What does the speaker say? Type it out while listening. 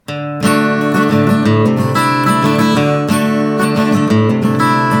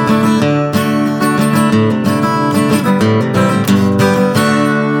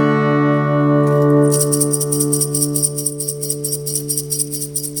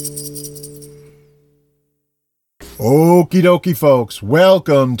Okie dokie, folks.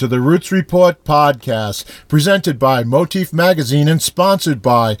 Welcome to the Roots Report podcast, presented by Motif Magazine and sponsored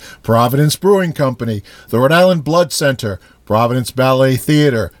by Providence Brewing Company, the Rhode Island Blood Center, Providence Ballet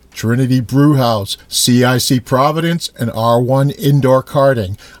Theater, Trinity Brew House, CIC Providence, and R1 Indoor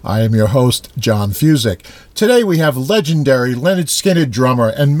Karting. I am your host, John Fusick. Today we have legendary Lynyrd Skynyrd drummer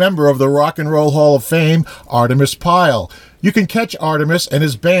and member of the Rock and Roll Hall of Fame, Artemis Pyle. You can catch Artemis and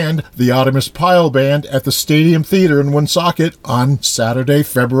his band, the Artemis Pyle Band, at the Stadium Theater in Woonsocket on Saturday,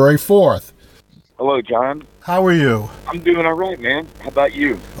 February 4th. Hello, John. How are you? I'm doing all right, man. How about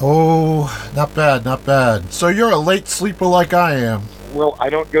you? Oh, not bad, not bad. So you're a late sleeper like I am. Well,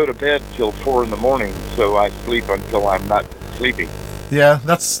 I don't go to bed till 4 in the morning, so I sleep until I'm not sleepy. Yeah,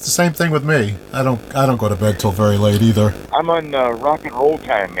 that's the same thing with me. I don't go to bed till very late either. I'm on rock and roll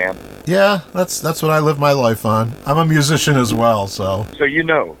time, man. Yeah, that's what I live my life on. I'm a musician as well, so. So you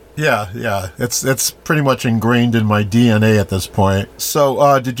know. Yeah. It's pretty much ingrained in my DNA at this point.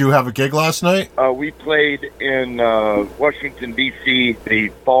 So, did you have a gig last night? We played in Washington, D.C., the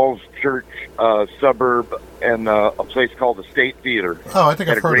Falls Church suburb, and a place called the State Theater. Oh, I think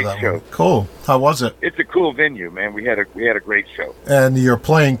I've heard of that show. Cool. How was it? It's a cool venue, man. We had a great show. And you're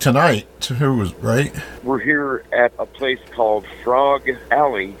playing tonight too, right? We're here at a place called Frog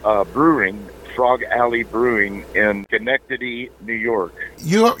Alley Brewing in Schenectady, New York.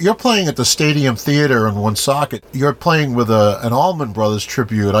 You're playing at the Stadium Theater in Woonsocket. You're playing with an Allman Brothers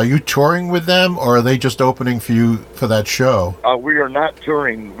tribute. Are you touring with them, or are they just opening for you for that show? We are not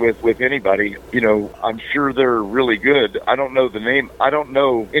touring with anybody. You know, I'm sure they're really good. I don't know the name. I don't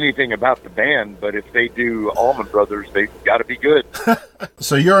know anything about the band, but if they do Allman Brothers, they've got to be good.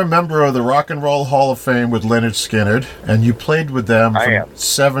 So you're a member of the Rock and Roll Hall of Fame with Lynyrd Skynyrd, and you played with them from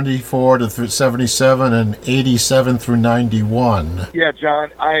 74 to 77 and 87 through 91. Yeah,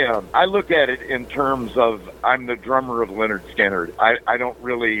 John, I look at it in terms of I'm the drummer of Lynyrd Skynyrd. I don't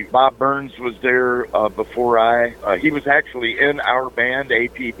really... Bob Burns was there before he was actually in our band,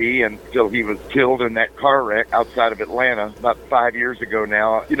 APB, until he was killed in that car wreck outside of Atlanta about 5 years ago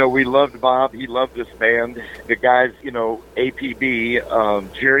now. You know, we loved Bob. He loved this band. The guys, you know,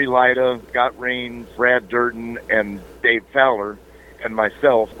 APB, Jerry Lida, Scott Rains, Brad Durden, and Dave Fowler, and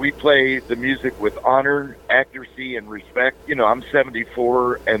myself, we play the music with honor, accuracy, and respect. You know, I'm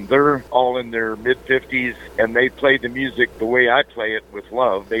 74, and they're all in their mid-50s, and they play the music the way I play it, with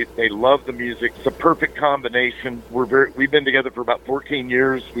love. They love the music. It's a perfect combination. We've been together for about 14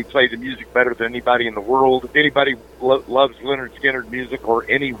 years. We play the music better than anybody in the world. If anybody loves Lynyrd Skynyrd music or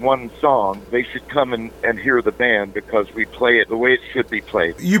any one song, they should come and hear the band, because we play it the way it should be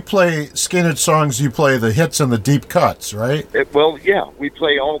played. You play Skynyrd songs, you play the hits and the deep cuts, right? Yeah, we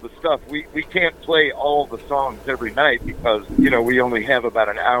play all the stuff. We can't play all the songs every night because, you know, we only have about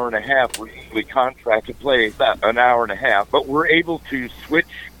an hour and a half. We're usually contracted to play about an hour and a half, but we're able to switch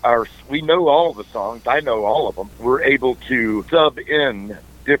we know all the songs. I know all of them. We're able to sub in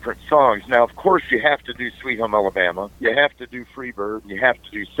different songs. Now, of course, you have to do Sweet Home Alabama. You have to do Freebird. You have to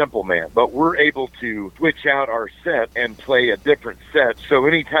do Simple Man. But we're able to switch out our set and play a different set. So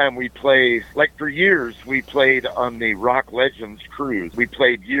anytime we play, like for years, we played on the Rock Legends cruise. We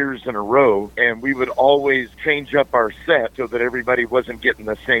played years in a row, and we would always change up our set so that everybody wasn't getting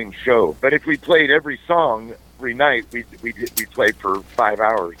the same show. But if we played every song every night, we played for 5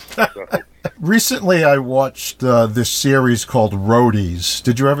 hours. So. Recently, I watched this series called Roadies.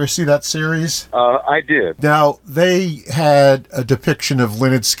 Did you ever see that series? I did. Now, they had a depiction of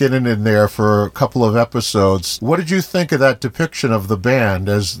Lynyrd Skynyrd in there for a couple of episodes. What did you think of that depiction of the band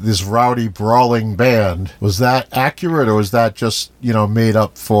as this rowdy, brawling band? Was that accurate, or was that just, you know, made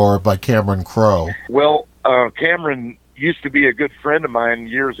up for by Cameron Crowe? Well, Cameron used to be a good friend of mine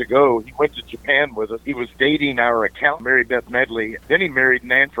years ago. He went to Japan with us. He was dating our accountant, Mary Beth Medley. Then he married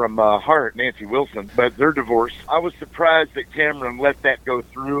Nan from Heart, Nancy Wilson, but they're divorced. I was surprised that Cameron let that go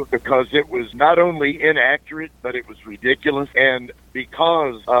through, because it was not only inaccurate, but it was ridiculous. And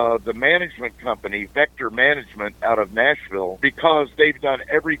because the management company, Vector Management out of Nashville, because they've done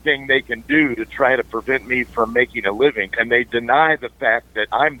everything they can do to try to prevent me from making a living, and they deny the fact that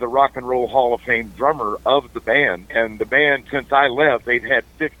I'm the Rock and Roll Hall of Fame drummer of the band. And the band, since I left, they've had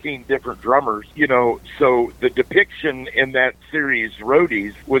 15 different drummers, you know, so the depiction in that series,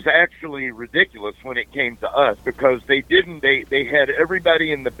 Roadies, was actually ridiculous when it came to us, because they had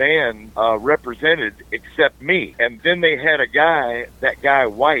everybody in the band represented except me. And then they had that guy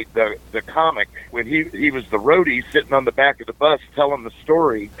White, the comic, when he was the roadie sitting on the back of the bus telling the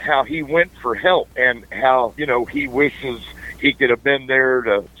story, how he went for help and how, you know, he wishes he could have been there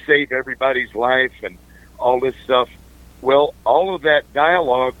to save everybody's life and all this stuff. Well, all of that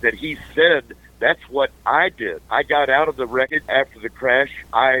dialogue that he said That's what I did. I got out of the wreckage after the crash.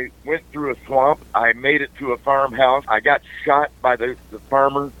 I went through a swamp. I made it to a farmhouse. I got shot by the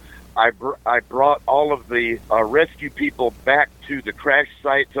farmer. I brought all of the rescue people back to the crash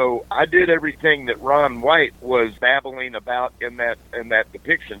site. So I did everything that Ron White was babbling about in that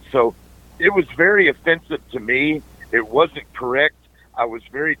depiction. So it was very offensive to me. It wasn't correct. I was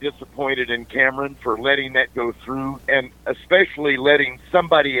very disappointed in Cameron for letting that go through, and especially letting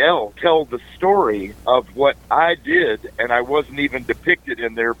somebody else tell the story of what I did, and I wasn't even depicted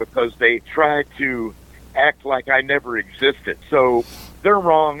in there because they tried to act like I never existed. So they're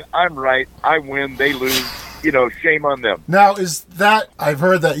wrong, I'm right, I win, they lose, shame on them. Now, is that, I've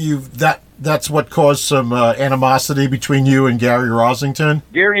heard that that's what caused some animosity between you and Gary Rosington?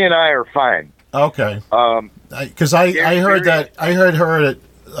 Gary and I are fine. Okay. Because I heard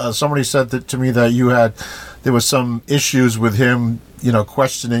somebody said that to me that there was some issues with him,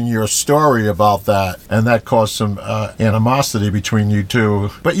 questioning your story about that, and that caused some animosity between you two.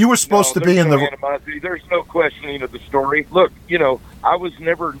 But you were supposed to be in the animosity. There's no questioning of the story. Look, I was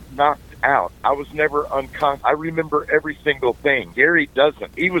never knocked out. I was never unconscious. I remember every single thing. Gary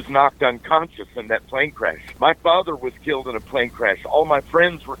doesn't. He was knocked unconscious in that plane crash. My father was killed in a plane crash. All my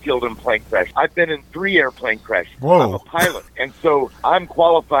friends were killed in a plane crash. I've been in 3 airplane crashes. Whoa. I'm a pilot. And so I'm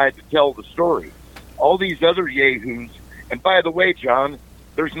qualified to tell the story. All these other yahoos, and by the way, John,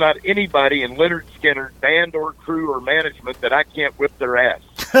 there's not anybody in Leonard Skinner, band or crew or management, that I can't whip their ass.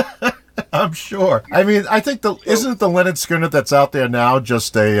 I'm sure. I mean, I think isn't the Leonard Skinner that's out there now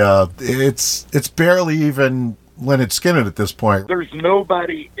just it's barely even Leonard Skinner at this point. There's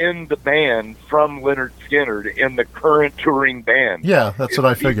nobody in the band from Leonard Skinner in the current touring band. Yeah, that's what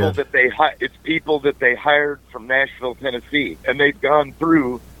I figured. It's people that they hired from Nashville, Tennessee, and they've gone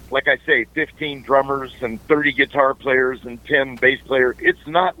through, like I say, 15 drummers and 30 guitar players and 10 bass players. It's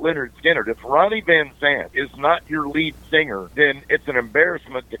not Leonard Skinner. If Ronnie Van Zant is not your lead singer, then it's an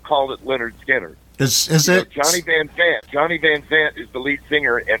embarrassment to call it Leonard Skinner. Is it? Johnny Van Zant. Johnny Van Zant is the lead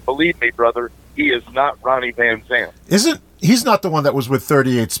singer, and believe me, brother, he is not Ronnie Van Zant. He's not the one that was with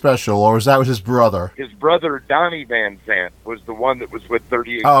 38 Special, or is that his brother? His brother, Donnie Van Zant, was the one that was with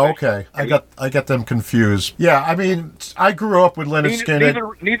 38 Oh, Special. okay. I got them confused. Yeah, I mean, I grew up with Leonard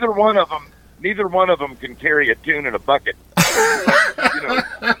Skinner. Neither one of them can carry a tune in a bucket.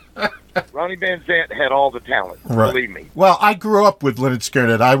 Ronnie Van Zant had all the talent, right. Believe me. Well, I grew up with Leonard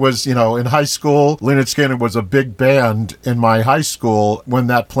Skinner. I was, in high school. Leonard Skinner was a big band in my high school. When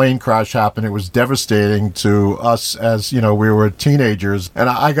that plane crash happened, it was devastating to us as, we were teenagers. And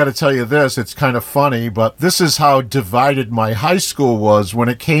I got to tell you this, it's kind of funny, but this is how divided my high school was when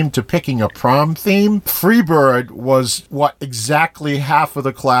it came to picking a prom theme. Freebird was what exactly half of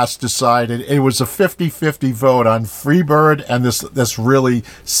the class decided. It was a 50-50 vote on Freebird and this really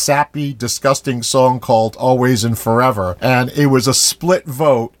sappy, disgusting song called Always and Forever. And it was a split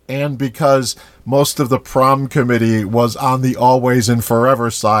vote, and because most of the prom committee was on the Always and Forever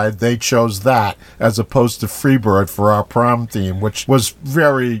side, they chose that as opposed to Freebird for our prom theme, which was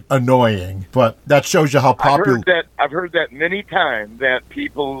very annoying. But that shows you how popular... I've heard that many times, that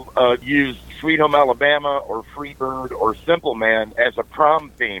people use Sweet Home Alabama or Freebird or Simple Man as a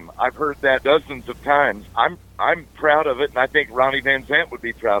prom theme. I've heard that dozens of times. I'm proud of it, and I think Ronnie Van Zant would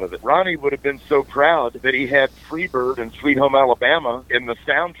be proud of it. Ronnie would have been so proud that he had Freebird and Sweet Home Alabama in the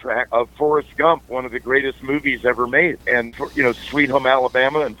soundtrack of Forrest Gump, one of the greatest movies ever made. And, Sweet Home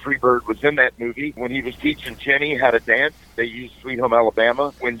Alabama and Freebird was in that movie. When he was teaching Jenny how to dance, they used Sweet Home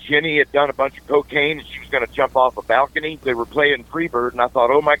Alabama. When Jenny had done a bunch of cocaine and she was going to jump off a balcony, they were playing Freebird, and I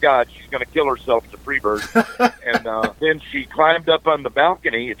thought, oh my God, she's going to kill herself to Freebird. And then she climbed up on the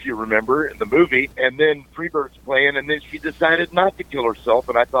balcony, if you remember, in the movie, and then Freebird's playing, and then she decided not to kill herself,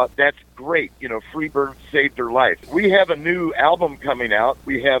 and I thought, that's great. Freebird saved her life. We have a new album coming out.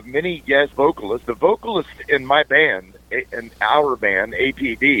 We have many guest vocalists. The vocalist in my band, in our band,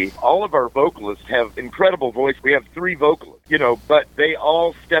 APD, all of our vocalists have incredible voice. We have 3 vocalists, but they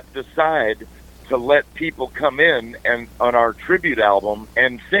all stepped aside to let people come in and on our tribute album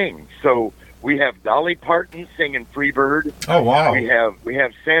and sing. So we have Dolly Parton singing Freebird. Oh, wow. We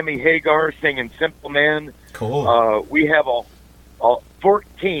have Sammy Hagar singing Simple Man. Cool. We have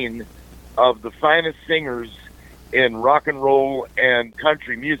 14 of the finest singers in rock and roll and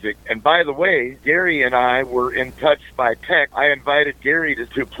country music. And by the way, Gary and I were in touch by text. I invited Gary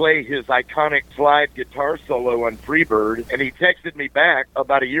to play his iconic slide guitar solo on Freebird, and he texted me back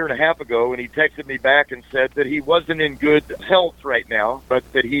about a year and a half ago, and he texted me back and said that he wasn't in good health right now, but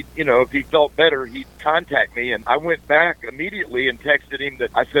that he, if he felt better, he'd contact me. And I went back immediately and texted him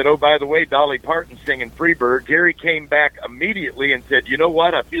that I said, oh, by the way, Dolly Parton's singing Freebird. Gary came back immediately and said, you know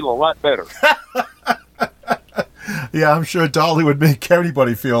what? I feel a lot better. Yeah, I'm sure Dolly would make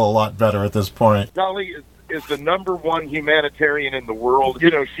anybody feel a lot better at this point. Dolly is the number one humanitarian in the world.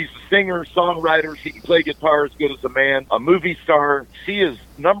 She's a singer, songwriter. She can play guitar as good as a man, a movie star. She is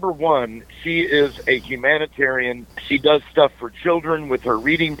number one. She is a humanitarian. She does stuff for children with her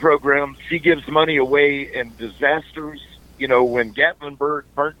reading programs. She gives money away in disasters. When Gatlinburg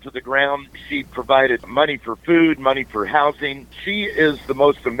burnt to the ground, she provided money for food, money for housing. She is the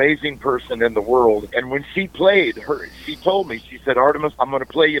most amazing person in the world. And when she played, she told me, she said, Artemis, I'm going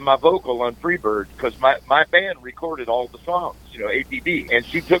to play you my vocal on Freebird, because my band recorded all the songs, APB. And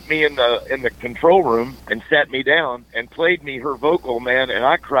she took me in the control room and sat me down and played me her vocal, man, and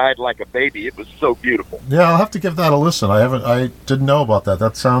I cried like a baby. It was so beautiful. Yeah, I'll have to give that a listen. I didn't know about that.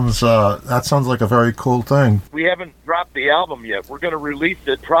 That sounds like a very cool thing. We haven't dropped the album yet. We're going to release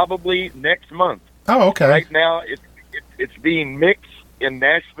it probably next month. Oh, okay. Right now, it's being mixed in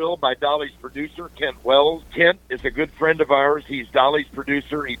Nashville by Dolly's producer, Kent Wells. Kent is a good friend of ours. He's Dolly's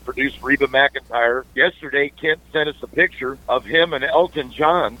producer. He produced Reba McEntire. Yesterday, Kent sent us a picture of him and Elton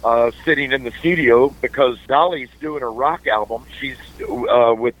John sitting in the studio, because Dolly's doing a rock album. She's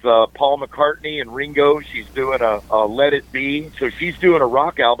with Paul McCartney and Ringo. She's doing a Let It Be. So she's doing a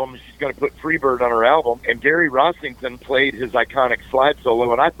rock album. She's going to put Freebird on her album. And Gary Rossington played his iconic slide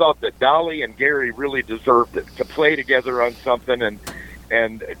solo. And I thought that Dolly and Gary really deserved it, to play together on something.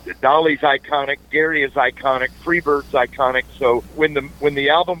 And Dolly's iconic, Gary is iconic, Freebird's iconic. So when the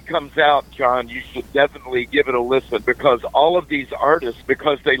album comes out, John, you should definitely give it a listen, because all of these artists,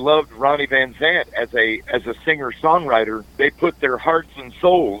 because they loved Ronnie Van Zant as a singer-songwriter, they put their hearts and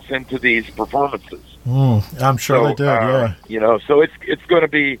souls into these performances. I'm sure they did, yeah. So it's going to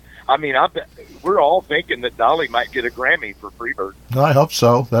be, we're all thinking that Dolly might get a Grammy for Freebird. I hope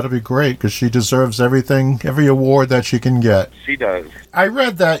so. That'll be great, because she deserves every award that she can get. She does. I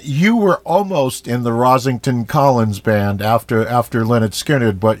read that you were almost in the Rossington Collins band after Lynyrd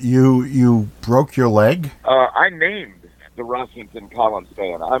Skynyrd, but you broke your leg? I named the Rossington Collins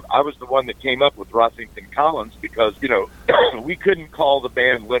band. I was the one that came up with Rossington Collins, because, we couldn't call the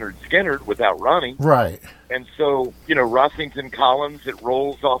band Lynyrd Skynyrd without Ronnie. Right. And so, Rossington Collins, it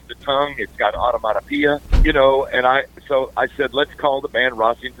rolls off the tongue. It's got automatopoeia, and I said, let's call the band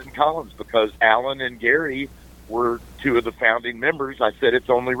Rossington Collins, because Alan and Gary were two of the founding members. I said, it's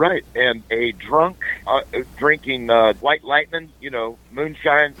only right. And a drunk drinking White Lightning,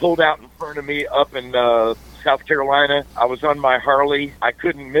 moonshine, pulled out in front of me up in South Carolina. I was on my Harley. I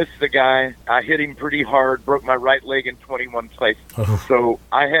couldn't miss the guy. I hit him pretty hard, broke my right leg in 21 places. So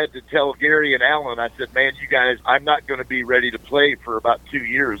I had to tell Gary and Alan, I said, man, you guys, I'm not going to be ready to play for about 2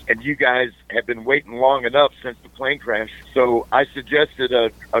 years, and you guys have been waiting long enough since the plane crash. So I suggested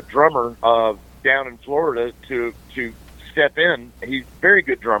a drummer down in Florida to step in. He's a very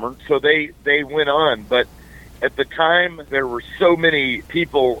good drummer. So they went on, but at the time, there were so many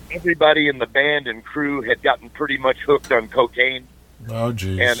people. Everybody in the band and crew had gotten pretty much hooked on cocaine. Oh,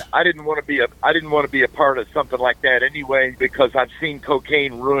 geez. And I didn't want to be a part of something like that anyway, because I've seen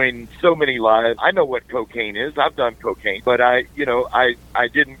cocaine ruin so many lives. I know what cocaine is. I've done cocaine, but I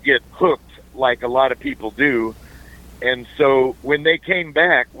didn't get hooked like a lot of people do. And so when they came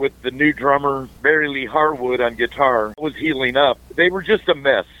back with the new drummer, Barry Lee Harwood, on guitar, was healing up. They were just a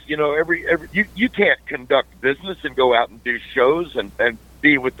mess. You can't conduct business and go out and do shows and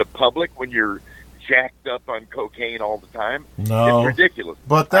be with the public when you're jacked up on cocaine all the time. No. It's ridiculous.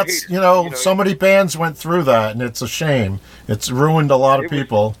 But that's, so many bands went through that, and it's a shame. It's ruined a lot of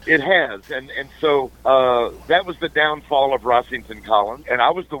people. It has. And so that was the downfall of Rossington Collins, and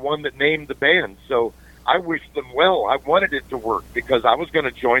I was the one that named the band. So I wished them well. I wanted it to work, because I was going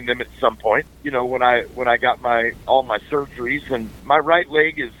to join them at some point. When I got all my surgeries, and my right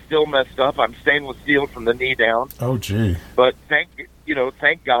leg is still messed up. I'm stainless steel from the knee down. Oh, gee. But thank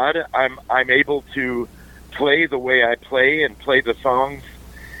God I'm able to play the way I play and play the songs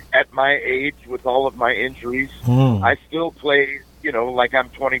at my age with all of my injuries. I still play like I'm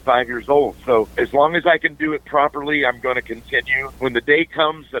 25 years old. So as long as I can do it properly, I'm going to continue. When the day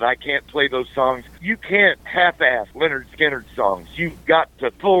comes that I can't play those songs, you can't half-ass Leonard Skinner songs. You've got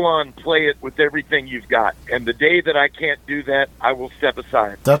to full-on play it with everything you've got. And the day that I can't do that, I will step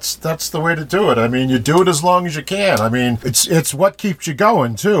aside. That's the way to do it. I mean, you do it as long as you can. I mean, it's what keeps you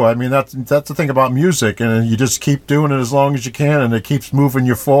going too. I mean, that's the thing about music, and you just keep doing it as long as you can, and it keeps moving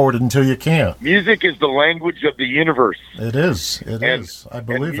you forward until you can't. Music is the language of the universe. It is. It is. I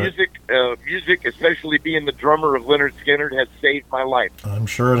believe music, music, especially being the drummer of Leonard Skinner, has saved my life. I'm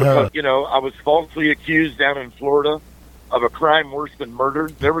sure it has. I was falsely accused down in Florida of a crime worse than murder.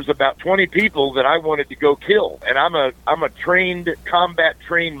 There was about 20 people that I wanted to go kill, and I'm a combat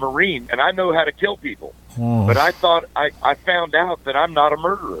trained Marine, and I know how to kill people. But I thought I found out that I'm not a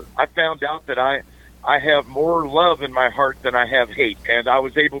murderer. I found out that I have more love in my heart than I have hate, and I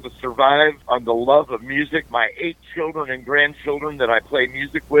was able to survive on the love of music. My 8 children and grandchildren that I play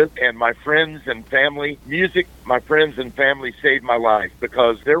music with, and my friends and family. Music, my friends and family saved my life,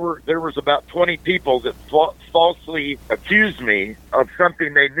 because there was about 20 people that falsely accused me of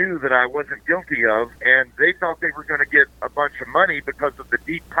something they knew that I wasn't guilty of, and they thought they were going to get a bunch of money because of the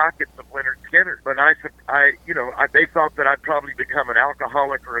deep pockets of Leonard Skinner. But they thought that I'd probably become an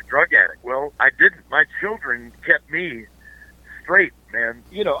alcoholic or a drug addict. Well, I didn't. My children kept me straight, man.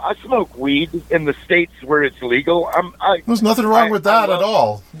 I smoke weed in the states where it's legal. There's nothing wrong with that at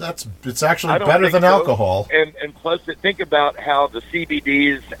all. It's actually better than alcohol. And plus, think about how the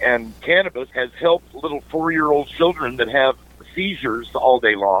CBDs and cannabis has helped little 4-year-old children that have seizures all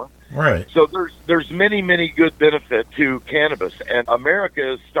day long. Right. So there's many, many good benefits to cannabis, and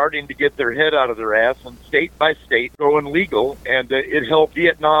America is starting to get their head out of their ass, and state by state going legal, and it helped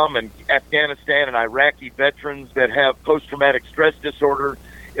Vietnam and Afghanistan and Iraqi veterans that have post-traumatic stress disorder.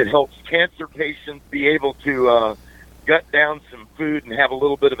 It helps cancer patients be able to gut down some food and have a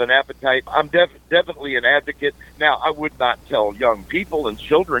little bit of an appetite. I'm definitely an advocate. Now, I would not tell young people and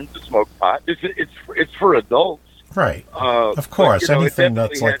children to smoke pot. It's for adults. Right. Of course, but, anything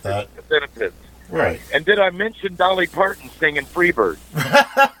that's like that. Benefits. Right. And did I mention Dolly Parton singing Freebird?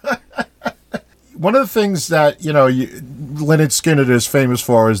 One of the things that, Lynyrd Skynyrd is famous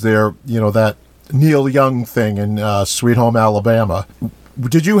for is their, that Neil Young thing in Sweet Home Alabama.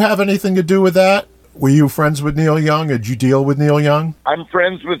 Did you have anything to do with that? Were you friends with Neil Young? Did you deal with Neil Young? I'm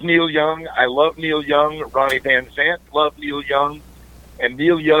friends with Neil Young. I love Neil Young. Ronnie Van Zant loved Neil Young. And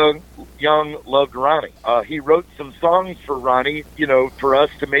Neil Young loved Ronnie. He wrote some songs for Ronnie, for us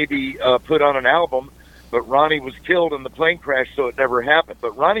to maybe put on an album, but Ronnie was killed in the plane crash, so it never happened.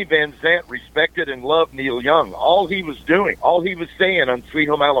 But Ronnie Van Zant respected and loved Neil Young. All he was saying on Sweet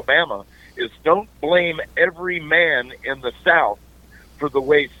Home Alabama is, don't blame every man in the South for the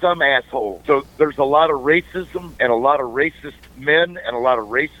way some asshole. So there's a lot of racism and a lot of racist men and a lot of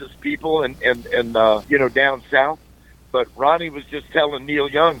racist people and down south. But Ronnie was just telling Neil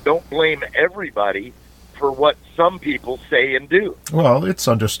Young, don't blame everybody for what some people say and do. Well, it's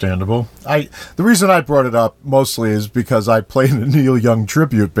understandable. The reason I brought it up mostly is because I played in a Neil Young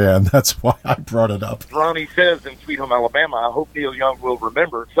tribute band. That's why I brought it up. Ronnie says in Sweet Home Alabama, I hope Neil Young will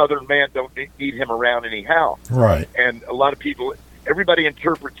remember, Southern man don't need him around anyhow. Right. And a lot of people, everybody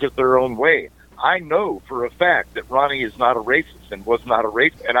interprets it their own way. I know for a fact that Ronnie is not a racist and was not a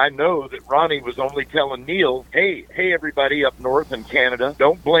racist. And I know that Ronnie was only telling Neil, hey, everybody up north in Canada,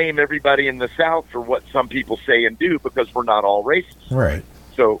 don't blame everybody in the South for what some people say and do, because we're not all racist. Right.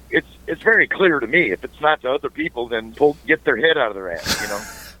 So it's very clear to me. If it's not to other people, then get their head out of their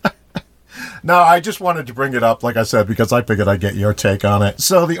ass, No, I just wanted to bring it up, like I said, because I figured I'd get your take on it.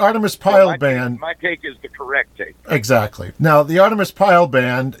 So the Artemis Pyle Band... My take is the correct take. Exactly. Now, the Artemis Pyle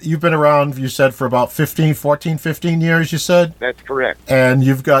Band, you've been around, you said, for about 15 years, you said? That's correct. And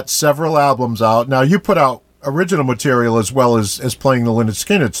you've got several albums out. Now, you put out original material as well as playing the Lynyrd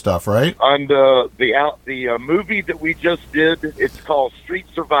Skynyrd stuff, right? On the movie that we just did, it's called Street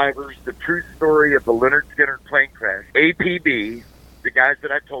Survivors, the true story of the Lynyrd Skynyrd plane crash. APB... the guys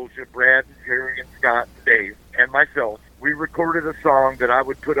that I told you, Brad, Jerry, and Scott, and Dave, and myself, we recorded a song that I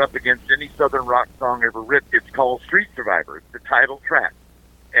would put up against any Southern rock song ever written. It's called Street Survivor. It's the title track.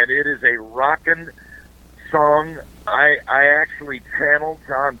 And it is a rockin' song. I actually channel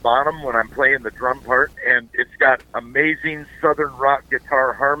John Bonham when I'm playing the drum part, and it's got amazing Southern rock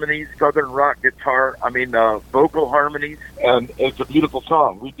guitar harmonies, vocal harmonies, and it's a beautiful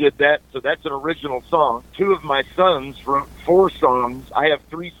song. We did that, so that's an original song. 2 of my sons wrote 4 songs. I have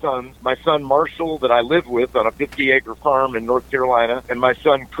 3 sons. My son Marshall, that I live with on a 50-acre farm in North Carolina, and my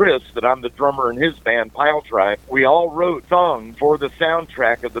son Chris, that I'm the drummer in his band, Pyle Tribe. We all wrote songs for the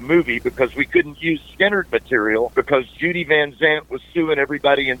soundtrack of the movie because we couldn't use Skynyrd material because because Judy Van Zant was suing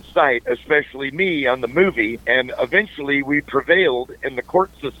everybody in sight, especially me on the movie, and eventually we prevailed in the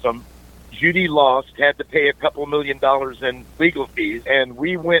court system. Judy lost, had to pay a couple $1 million in legal fees, and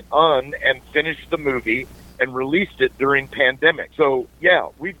we went on and finished the movie and released it during pandemic. So, yeah,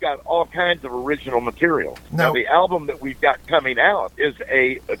 we've got all kinds of original material. Now, the album that we've got coming out is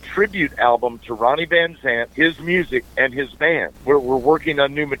a tribute album to Ronnie Van Zant, his music, and his band. We're working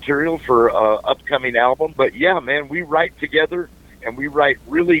on new material for an upcoming album. But, yeah, man, we write together, and we write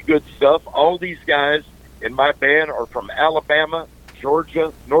really good stuff. All these guys in my band are from Alabama,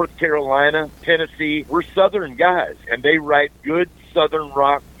 Georgia, North Carolina, Tennessee. We're Southern guys, and they write good Southern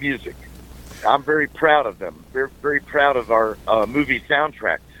rock music. I'm very proud of them. We're very proud of our movie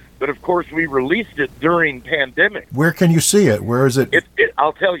soundtrack. But, of course, we released it during pandemic. Where can you see it? Where is it?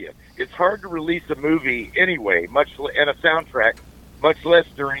 I'll tell you, it's hard to release a movie anyway, and a soundtrack, much less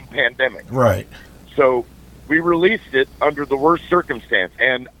during pandemic. Right. So we released it under the worst circumstance.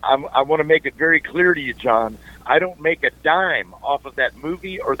 And I want to make it very clear to you, John, I don't make a dime off of that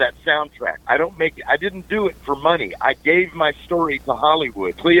movie or that soundtrack. I didn't do it for money. I gave my story to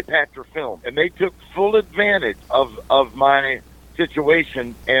Hollywood, Cleopatra Film, and they took full advantage of my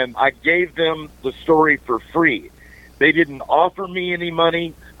situation, and I gave them the story for free. They didn't offer me any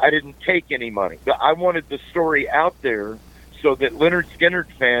money. I didn't take any money. I wanted the story out there so that Lynyrd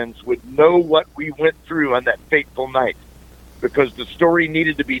Skynyrd fans would know what we went through on that fateful night, because the story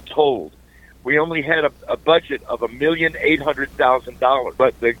needed to be told. We only had a budget of $1,800,000.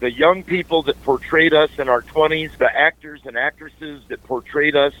 But the young people that portrayed us in our 20s, the actors and actresses that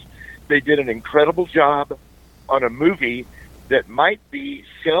portrayed us, they did an incredible job on a movie that might be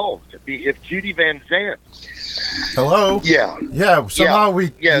shelved. If Judy Van Zant... Hello? Yeah. Yeah, somehow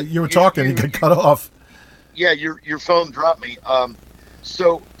you were talking, you got cut off. Yeah, your phone dropped me.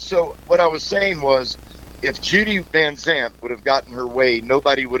 So what I was saying was, if Judy Van Zant would have gotten her way,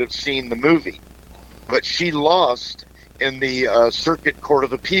 nobody would have seen the movie. But she lost in the Circuit Court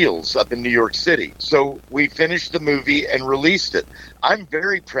of Appeals up in New York City. So we finished the movie and released it. I'm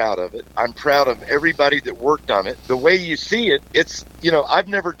very proud of it. I'm proud of everybody that worked on it. The way you see it, it's, I've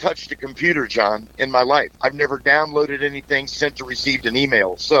never touched a computer, John, in my life. I've never downloaded anything, sent or received an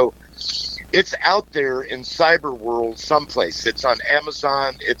email. So it's out there in cyber world someplace. It's on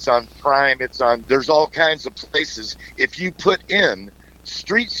Amazon, it's on Prime, there's all kinds of places. If you put in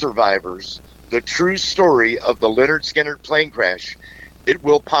Street Survivors, the true story of the Lynyrd Skynyrd plane crash, it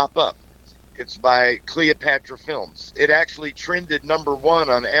will pop up. It's by Cleopatra Films. It actually trended #1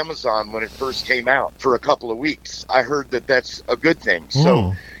 on Amazon when it first came out for a couple of weeks. I heard that that's a good thing.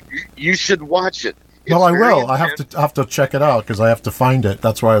 So you should watch it. Well, I will. I have to check it out because I have to find it.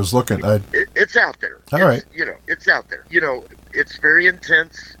 That's why I was looking. It's out there. All right. It's out there. It's very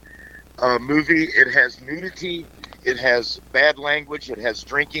intense movie. It has nudity. It has bad language. It has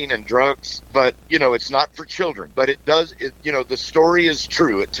drinking and drugs. But, it's not for children. But it does, the story is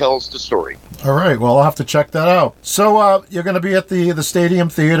true. It tells the story. All right. Well, I'll have to check that out. So you're going to be at the Stadium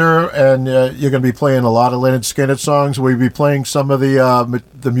Theater, and you're going to be playing a lot of Lynyrd Skynyrd songs. Will you be playing some of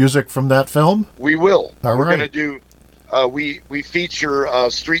the music from that film? We will. All right. We're going to do, we feature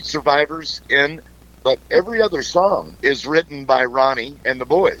Street Survivors in... But every other song is written by Ronnie and the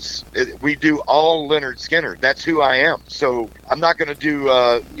boys. We do all Lynyrd Skynyrd. That's who I am. So I'm not going to do,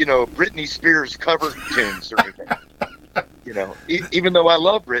 Britney Spears cover tunes or anything. Even though I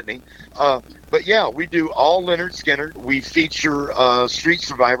love Britney. But yeah, we do all Lynyrd Skynyrd. We feature Street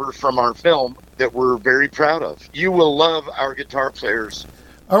Survivor from our film that we're very proud of. You will love our guitar players.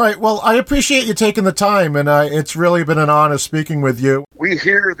 All right. Well, I appreciate you taking the time, and it's really been an honor speaking with you. We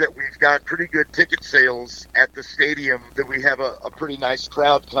hear that we've got pretty good ticket sales at the stadium, that we have a pretty nice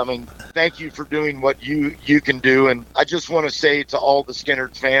crowd coming. Thank you for doing what you can do. And I just want to say to all the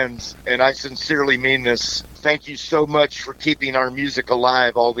Skynyrd fans, and I sincerely mean this, thank you so much for keeping our music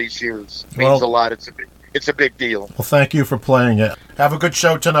alive all these years. It means a lot. It's a big deal. Well, thank you for playing it. Have a good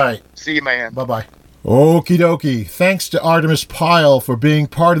show tonight. See you, man. Bye-bye. Okie dokie. Thanks to Artemis Pyle for being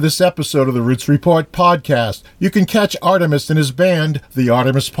part of this episode of the Roots Report podcast. You can catch Artemis and his band, the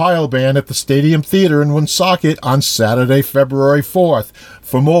Artemis Pyle Band, at the Stadium Theater in Woonsocket on Saturday, February 4th.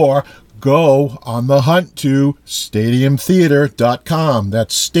 For more, go on the hunt to stadiumtheatre.com.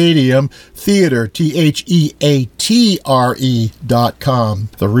 That's Stadium Theater, TheAtre.com.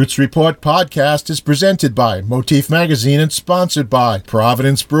 The Roots Report podcast is presented by Motif Magazine and sponsored by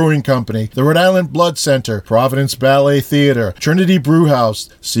Providence Brewing Company, the Rhode Island Blood Center, Providence Ballet Theater, Trinity Brewhouse,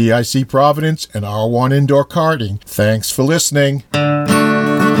 CIC Providence, and R1 Indoor Karting. Thanks for listening.